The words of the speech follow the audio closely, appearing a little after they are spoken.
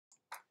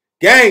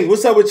Gang,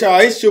 what's up with y'all?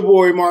 It's your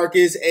boy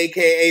Marcus,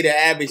 aka The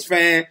Average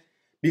Fan.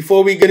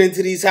 Before we get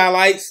into these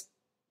highlights,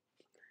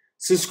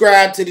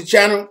 subscribe to the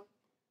channel.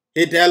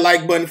 Hit that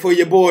like button for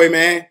your boy,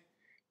 man.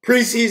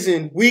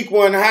 Preseason Week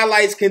 1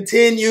 highlights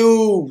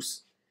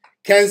continues.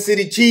 Kansas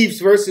City Chiefs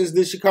versus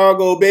the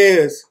Chicago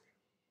Bears.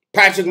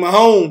 Patrick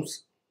Mahomes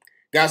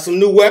got some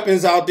new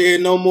weapons out there.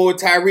 No more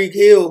Tyreek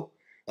Hill.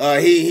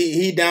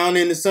 He down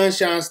in the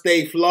Sunshine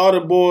State,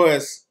 Florida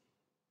boys.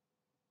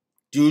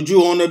 Juju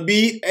on the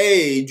beat.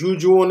 Hey,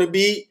 Juju on the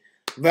beat.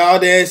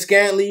 Valdez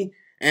Scantley.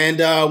 And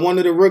one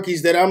of the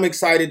rookies that I'm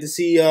excited to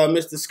see,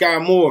 Mr. Sky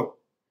Moore.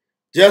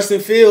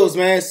 Justin Fields,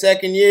 man,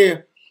 second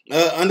year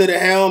under the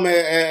helm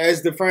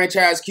as the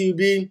franchise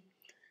QB.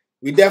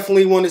 We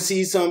definitely want to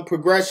see some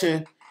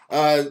progression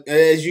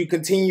as you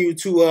continue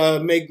to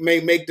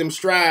make them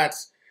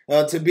strides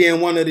to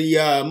being one of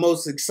the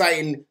most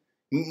exciting,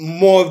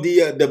 more of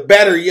the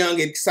better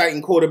young,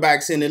 exciting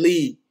quarterbacks in the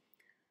league.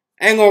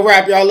 I ain't gonna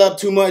wrap y'all up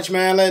too much,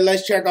 man.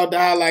 Let's check out the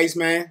highlights,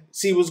 man.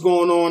 See what's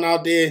going on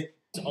out there.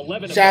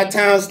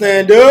 Chi-Town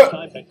stand up.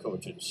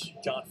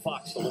 John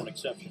Fox, the lone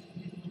exception.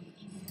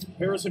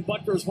 Harrison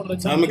Butker is one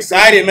of the I'm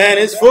excited, man.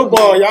 It's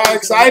football. Y'all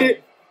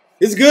excited?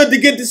 It's good to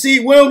get to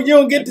see. Well, you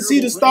don't get to see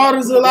the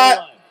starters a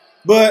lot,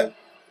 but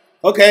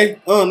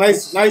okay.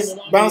 Nice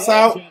bounce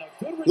out.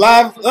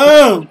 Live.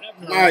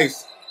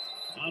 Nice.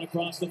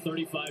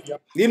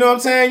 You know what I'm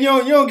saying?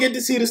 You don't get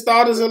to see the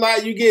starters a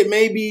lot. You get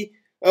maybe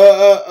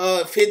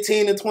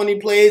 15 to 20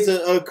 plays,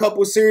 a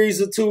couple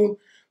series or two.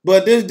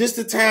 But this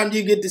the time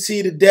you get to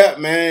see the depth,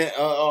 man.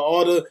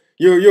 All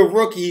your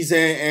rookies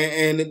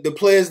and the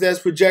players that's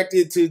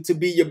projected to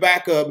be your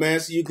backup,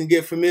 man, so you can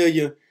get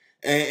familiar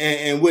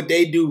and what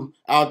they do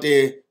out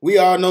there. We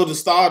all know the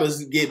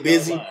starters get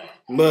busy,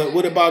 but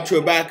what about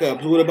your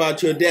backups? What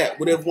about your depth?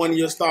 What if one of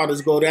your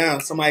starters go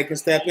down? Somebody can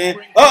step in.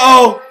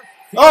 Oh,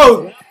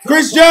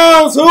 Chris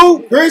Jones,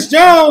 who? Chris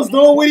Jones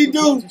doing what he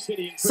do.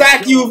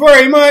 Sack you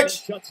very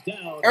much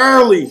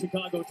early.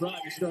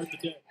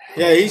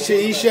 Yeah,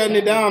 he's shutting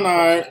it down all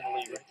right.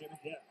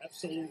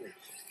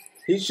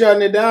 He's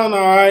shutting it down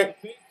all right.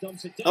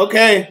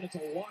 Okay.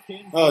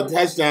 Oh,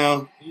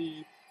 touchdown.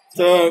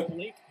 So,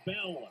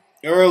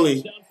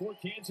 early.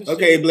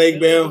 Okay, Blake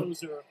Bell.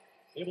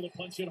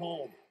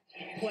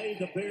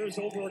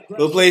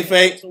 Go play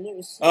fake.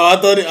 Oh,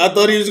 I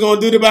thought he was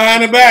gonna do the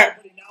behind the back.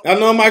 I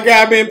know my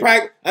guy been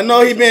practicing. I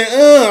know he been.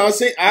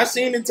 I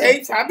seen the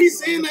tapes. I be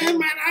seeing him,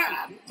 man.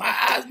 My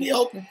eyes be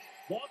open.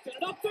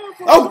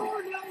 Oh,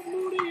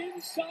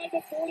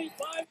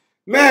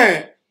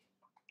 man.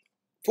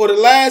 For the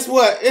last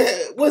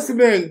what's it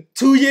been?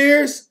 2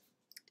 years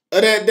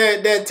of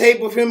that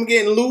tape of him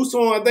getting loose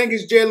on. I think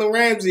it's Jalen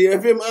Ramsey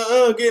of him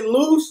getting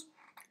loose.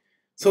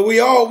 So we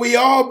all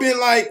been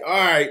like, all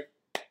right,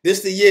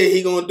 this the year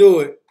he gonna do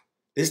it.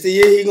 This the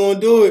year he gonna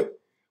do it.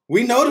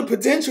 We know the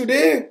potential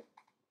there.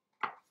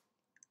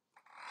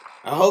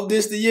 I hope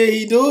this the year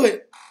he do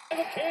it.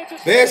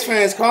 Bears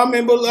fans,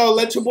 comment below.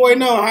 Let your boy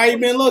know how you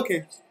been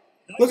looking.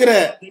 Look at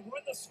that.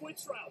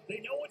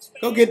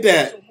 Go get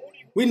that.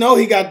 We know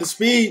he got the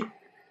speed,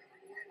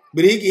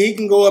 but he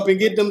can go up and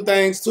get them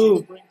things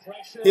too.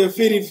 He'll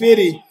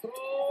fitty.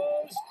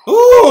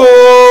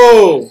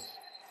 Ooh!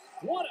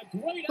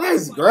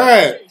 Nice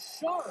grab.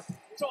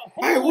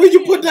 Hey, where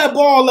you put that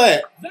ball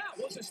at?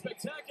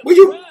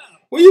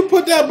 Where you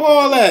put that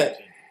ball at?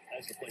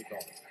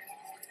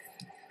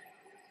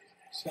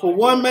 For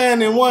one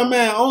man and one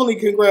man only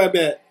can grab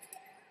that.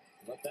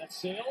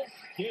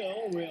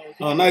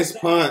 Oh, nice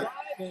punt.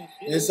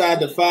 Inside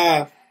the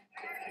 5.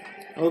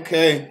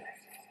 Okay.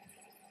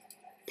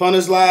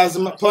 Punters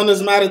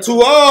matter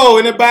too. Oh,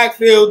 in the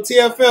backfield.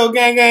 TFL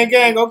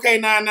gang. Okay,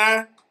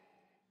 99.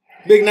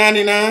 Big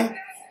 99.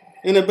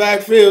 In the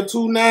backfield.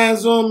 2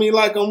 9s on me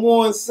like I'm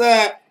one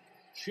sack.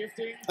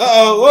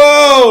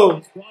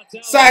 Whoa.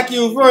 Sack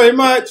you very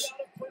much.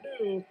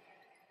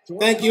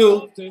 Thank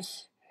you.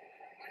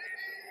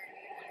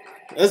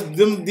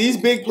 These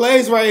big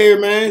plays right here,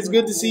 man. It's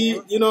good to see,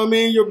 you know what I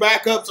mean, your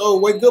backups. Oh,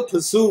 what good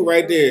pursuit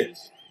right there.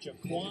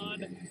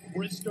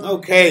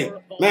 Okay.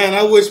 Man,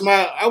 I wish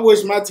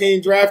my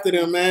team drafted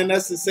him, man.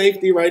 That's the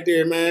safety right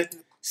there, man.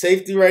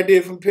 Safety right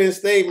there from Penn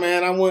State,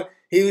 man.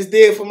 He was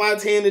there for my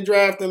team to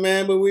draft him,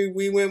 man, but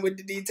we went with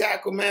the D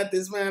tackle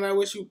Mathis, man. I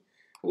wish you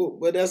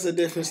but that's a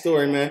different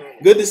story, man.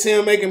 Good to see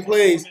him making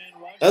plays.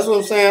 That's what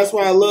I'm saying. That's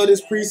why I love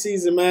this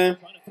preseason, man.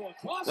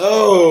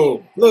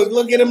 Oh,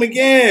 look at him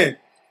again.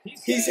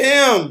 He's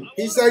him.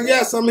 He said,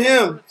 yes, I'm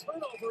him.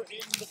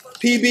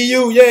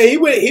 PBU. Yeah,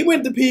 he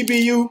went to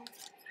PBU.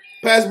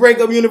 Past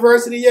Breakup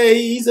University. Yeah,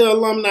 he's an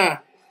alumni.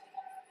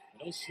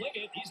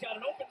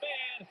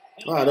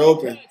 Wide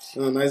open.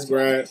 Oh, nice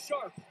grab.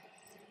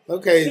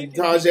 Okay,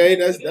 Tajay,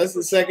 that's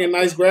the second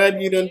nice grab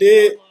you done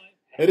did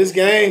in this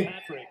game.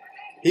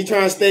 He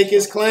trying to stake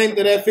his claim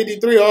to that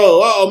 53.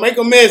 Oh, make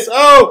him miss.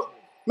 Oh,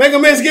 make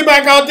him miss. Get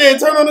back out there.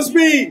 Turn on the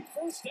speed.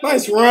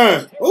 Nice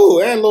run. Oh,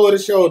 and lower the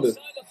shoulder.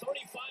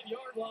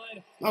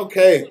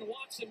 Okay.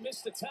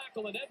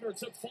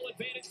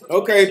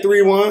 Okay,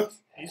 3-1.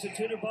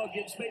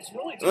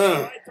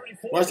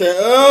 Watch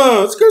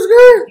that.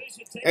 Skirt.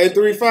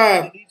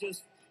 835.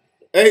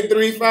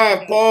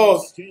 835.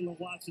 Pause.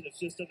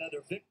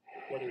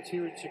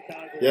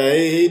 Yeah,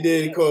 he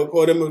did. He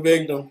called him a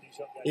victim.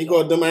 He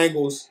called them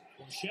ankles.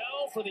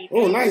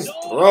 Oh, nice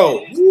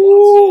throw.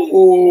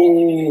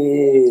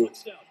 Ooh.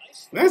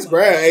 That's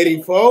grab,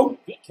 84.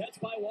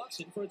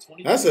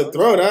 That's a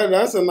throw.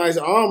 That's a nice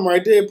arm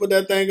right there. Put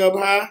that thing up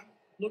high.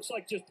 Look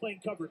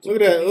at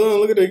that.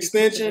 Look at the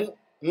extension.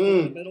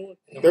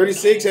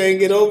 36 ain't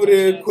get over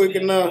there quick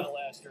enough.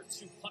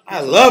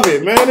 I love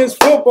it, man. It's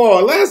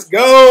football. Let's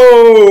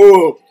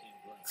go.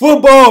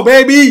 Football,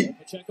 baby.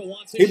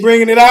 He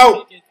bringing it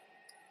out.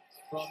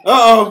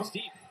 Uh-oh.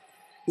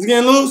 He's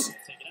getting loose.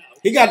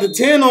 He got the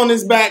 10 on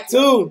his back,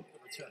 too.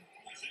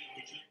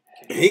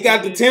 He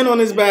got the 10 on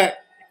his back.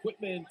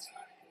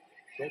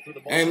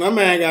 Hey, my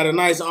man got a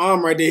nice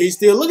arm right there. He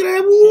still, look at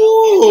that. Woo!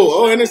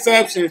 Oh,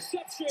 interception. As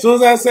soon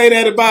as I say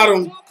that about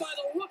him,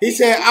 he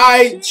said,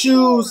 I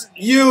choose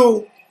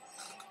you.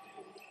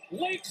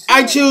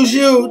 I choose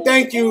you.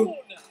 Thank you.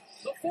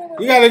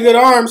 You got a good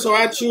arm, so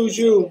I choose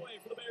you.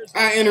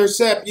 I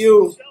intercept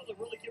you.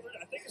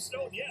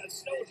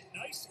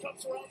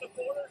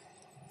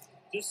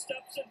 Just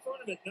steps in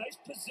front of it. Nice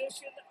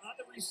position on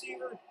the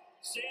receiver.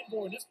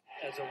 Sanborn,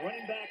 as a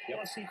running back,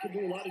 plus he can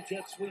do a lot of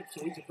jet sweeps.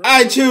 So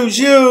I choose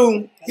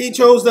you. He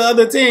chose the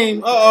other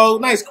team. Uh-oh,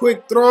 nice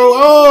quick throw.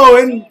 Oh,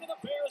 and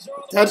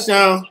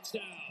touchdown.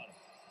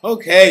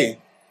 Okay.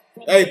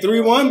 Hey,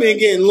 3-1 been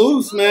getting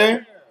loose,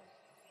 man.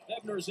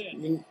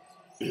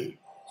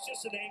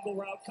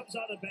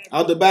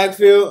 Out the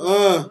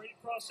backfield.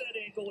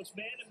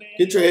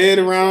 Get your head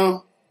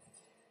around.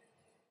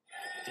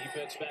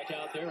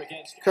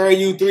 Carry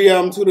you 3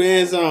 of them to the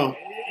end zone.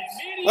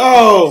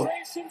 Oh,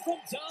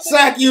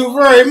 sack you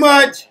very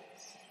much.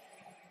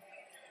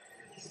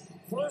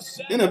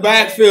 In the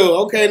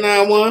backfield. Okay,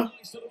 9-1.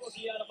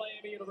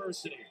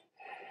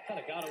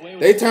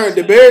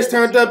 The Bears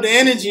turned up the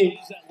energy.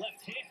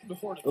 A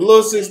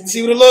little 60.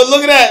 See what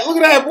look at that. Look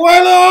at that, boy.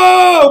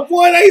 Oh,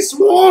 boy, they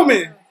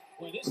swarming.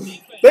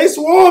 They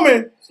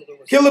swarming.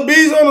 Killer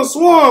Bees on the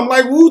swarm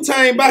like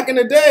Wu-Tang back in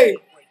the day.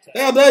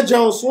 Hell, that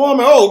Jones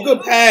swarming. Oh,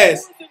 good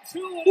pass.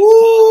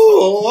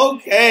 Ooh,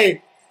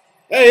 okay.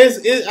 Hey,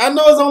 I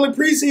know it's only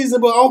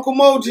preseason, but Uncle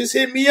Mo just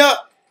hit me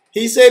up.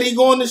 He said he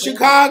going to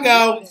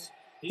Chicago.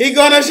 He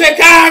going to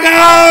Chicago!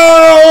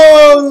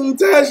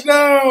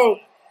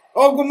 Touchdown!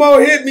 Uncle Mo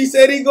hit me,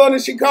 said he going to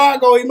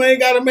Chicago. He may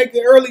got to make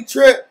an early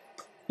trip.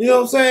 You know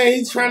what I'm saying?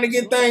 He's trying to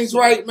get things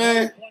right,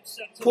 man.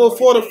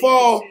 For the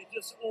fall.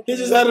 He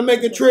just had to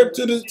make a trip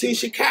to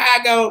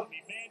Chicago.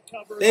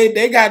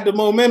 They got the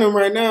momentum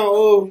right now.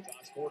 Oh.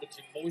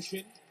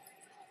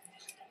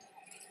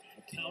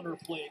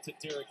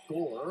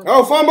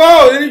 Oh,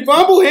 fumble. Did he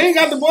fumble? He ain't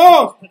got the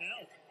ball.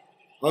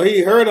 Oh,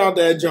 he hurt out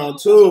that jump,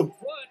 too.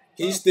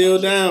 He's still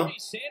down.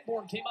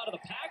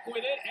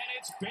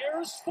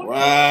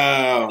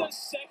 Wow.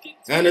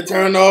 And the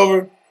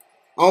turnover.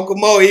 Uncle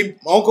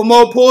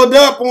Mo pulled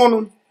up on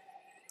him.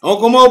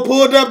 Uncle Mo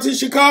pulled up to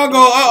Chicago.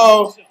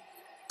 Uh-oh.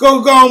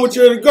 Go on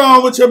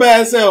with your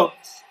bad self.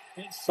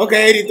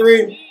 Okay,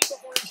 83.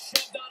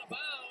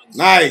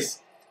 Nice.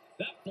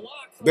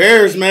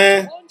 Bears,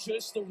 man.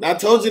 I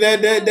told you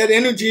that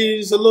energy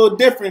is a little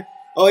different.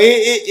 Oh,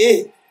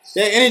 that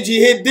energy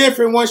hit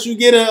different once you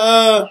get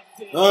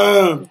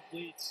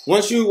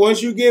once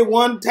you get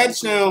one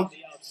touchdown,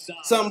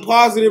 something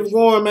positive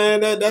going,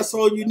 man. That's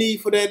all you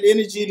need for that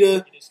energy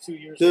to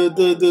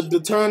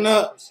turn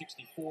up.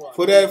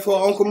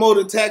 For Uncle Mo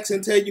to text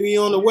and tell you he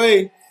on the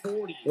way.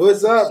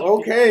 What's up?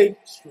 Okay.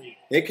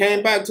 They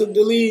came back to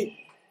the lead.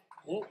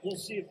 All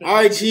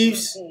right,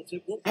 Chiefs. All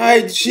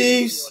right,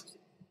 Chiefs.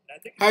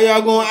 How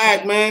y'all gonna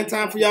act, man?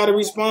 Time for y'all to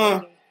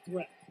respond.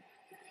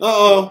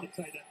 Uh-oh.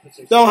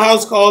 Don't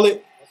house call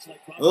it.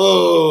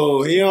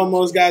 Oh, he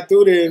almost got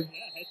through there.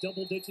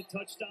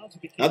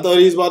 I thought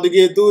he was about to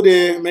get through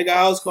there. Make a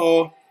house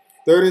call.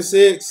 3rd and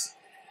 6.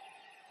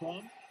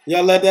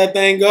 Y'all let that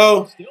thing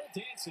go.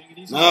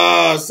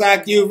 Oh,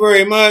 sack you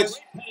very much.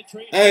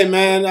 Hey,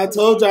 man, I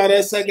told y'all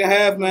that second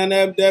half, man,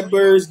 that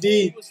Bears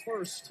D,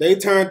 they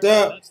turned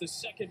up.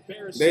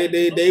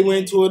 They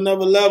went to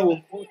another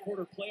level. Oh,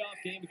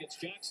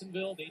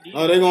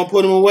 they're going to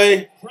put him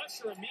away.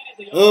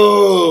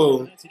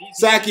 Oh,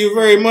 sack you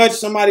very much.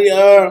 Somebody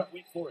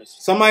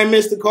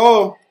missed the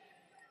call.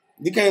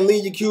 You can't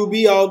leave your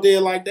QB out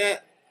there like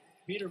that.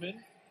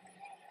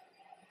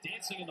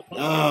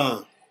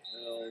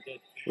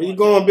 Where you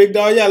going, big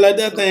dog? Yeah, let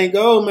that thing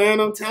go,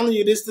 man. I'm telling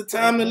you, this is the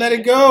time to let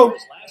it go.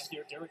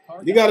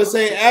 You got to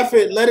say, F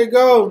it, let it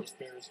go.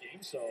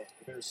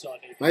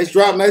 Nice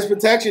drop, nice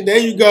protection. There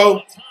you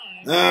go.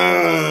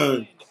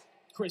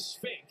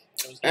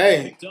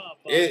 Hey,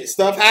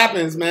 stuff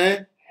happens,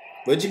 man.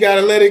 But you got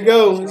to let it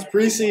go. It's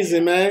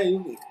preseason, man.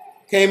 You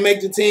can't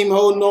make the team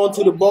holding on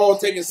to the ball,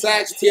 taking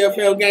sacks.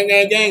 TFL gang,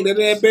 gang, gang. They're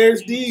that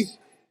Bears D.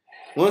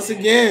 Once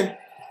again,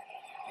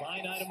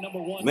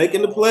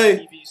 making the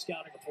play.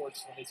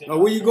 Oh,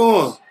 where you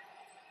going?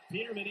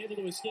 Peterman able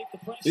to escape the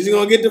pressure. Is he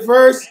going to get the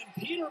first?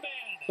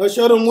 Let's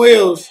show them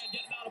wheels.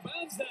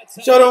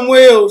 Show them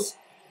wheels.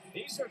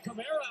 Easter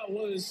Camara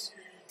was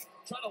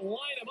trying to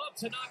line him up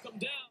to knock him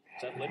down.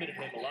 That limited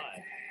him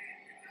alive.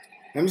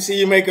 Let me see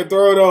you make a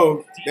throw,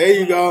 though. There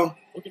you go.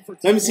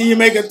 Let me see you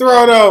make a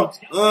throw,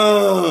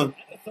 though.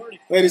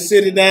 Way to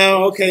sit it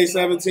down. Okay,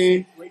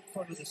 17.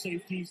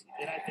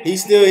 He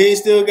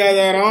still got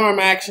that arm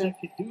action.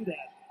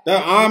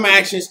 That arm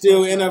action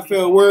still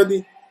NFL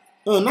worthy.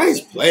 Oh,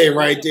 nice play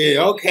right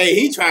there. Okay,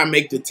 he trying to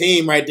make the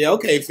team right there.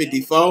 Okay,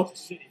 54.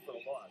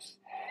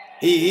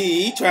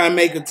 He trying to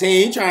make a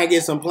team. He trying to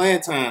get some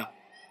playing time.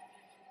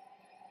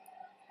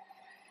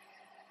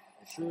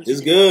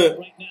 It's good.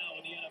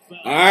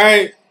 All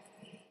right.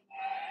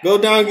 Go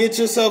down, get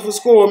yourself a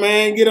score,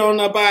 man. Get on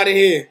up out of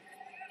here.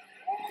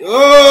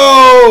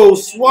 Oh,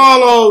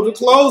 swallow the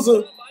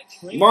closer.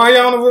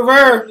 Mariano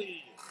Rivera.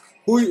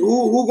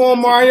 Who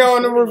going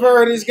Mariano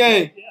Rivera this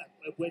game?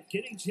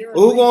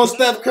 Who going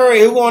Steph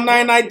Curry? Who going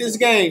night this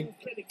game?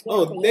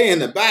 Oh, they in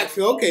the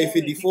backfield. Okay,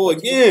 54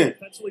 again.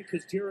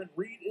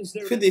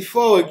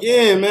 54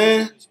 again,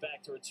 man.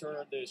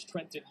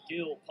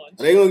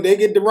 They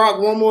get the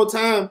rock one more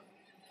time.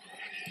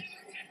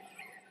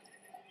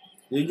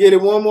 You get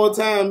it one more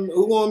time.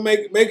 Who gonna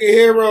make a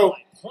hero?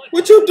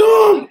 What you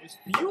doing?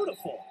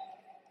 Beautiful.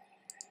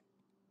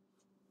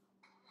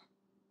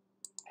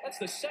 That's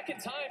the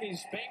second time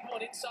he's banged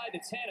one inside the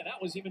 10, and that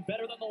was even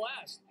better than the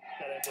last.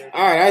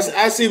 All right,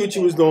 I see what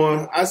you was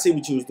doing. I see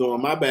what you was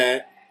doing. My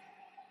bad.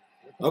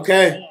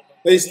 Okay,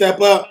 they step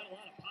up.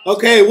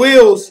 Okay,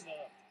 wheels.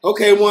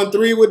 Okay,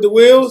 1-3 with the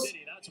wheels.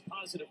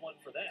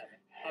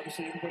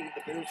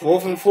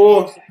 4th and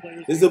 4.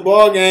 This is the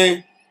ball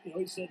game.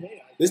 This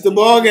is the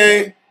ball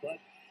game.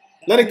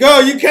 Let it go.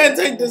 You can't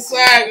take the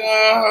sack.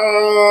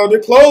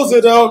 The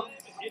closer, though.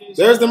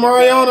 There's the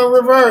Mariano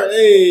Rivera.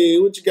 Hey,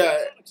 what you got?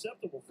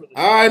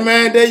 All right,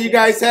 man. There you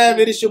guys have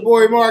it. It's your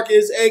boy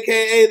Marcus,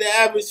 a.k.a. The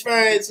Average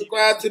Fan.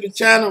 Subscribe to the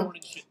channel.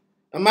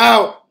 I'm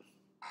out.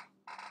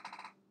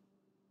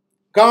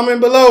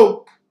 Comment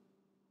below.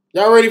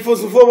 Y'all ready for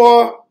some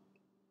football?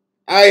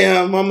 I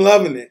am. I'm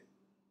loving it.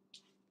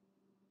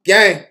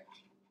 Gang.